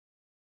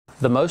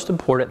The most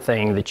important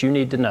thing that you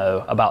need to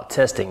know about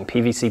testing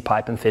PVC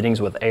pipe and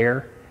fittings with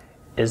air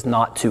is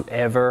not to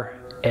ever,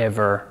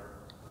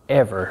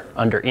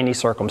 under any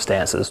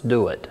circumstances,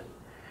 do it.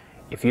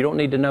 If you don't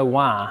need to know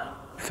why,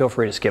 feel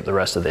free to skip the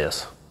rest of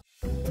this.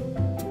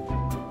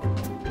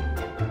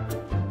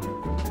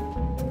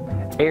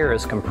 Air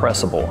is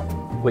compressible,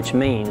 which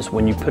means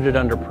when you put it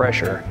under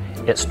pressure,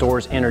 it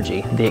stores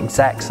energy the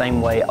exact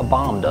same way a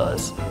bomb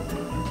does.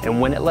 And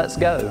when it lets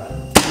go,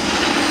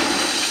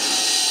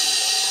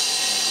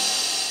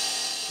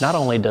 not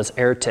only does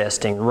air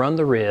testing run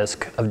the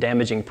risk of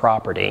damaging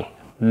property,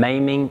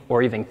 maiming,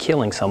 or even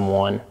killing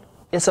someone,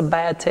 it's a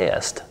bad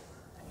test.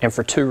 And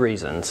for two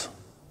reasons.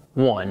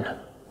 One,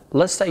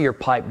 let's say your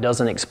pipe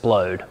doesn't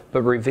explode,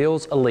 but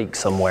reveals a leak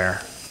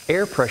somewhere.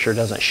 Air pressure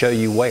doesn't show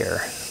you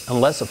where,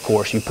 unless of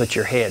course you put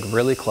your head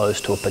really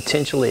close to a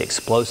potentially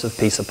explosive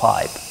piece of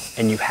pipe,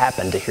 and you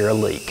happen to hear a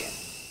leak.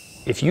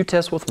 If you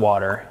test with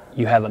water,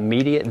 you have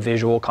immediate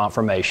visual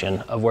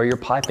confirmation of where your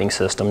piping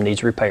system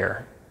needs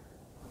repair.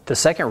 The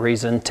second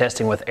reason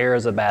testing with air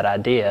is a bad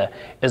idea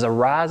is a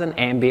rise in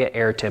ambient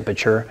air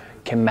temperature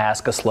can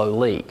mask a slow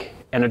leak,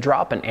 and a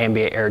drop in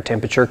ambient air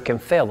temperature can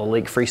fail the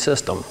leak-free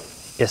system.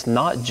 It's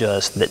not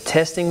just that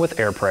testing with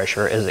air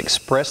pressure is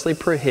expressly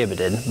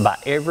prohibited by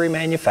every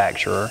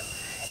manufacturer,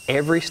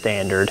 every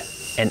standard,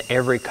 and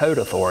every code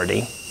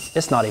authority,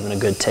 it's not even a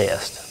good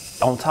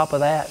test. On top of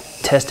that,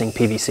 testing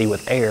PVC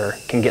with air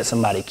can get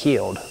somebody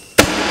killed.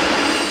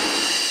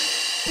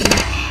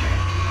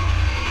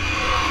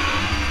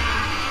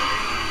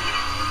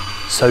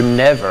 So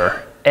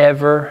never,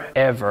 ever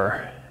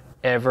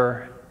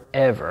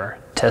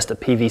test a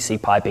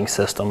PVC piping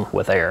system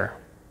with air,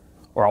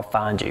 or I'll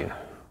find you.